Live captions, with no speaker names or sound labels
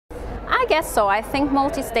guess so. I think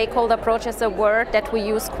multi-stakeholder approach is a word that we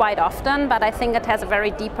use quite often, but I think it has a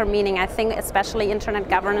very deeper meaning. I think especially Internet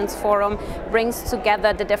Governance Forum brings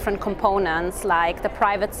together the different components, like the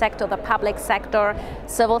private sector, the public sector,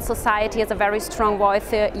 civil society has a very strong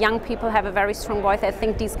voice, young people have a very strong voice. I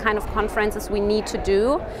think these kind of conferences we need to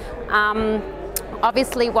do.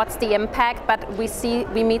 Obviously, what's the impact? But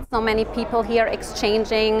we meet so many people here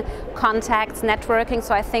exchanging contacts, networking.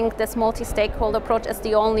 So I think this multi-stakeholder approach is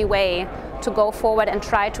the only way to go forward and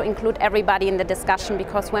try to include everybody in the discussion.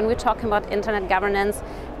 Because when we're talking about internet governance,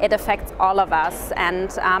 it affects all of us.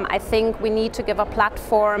 And I think we need to give a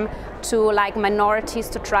platform to minorities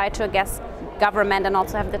to try to, government and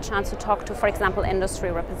also have the chance to talk to, for example,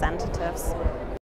 industry representatives.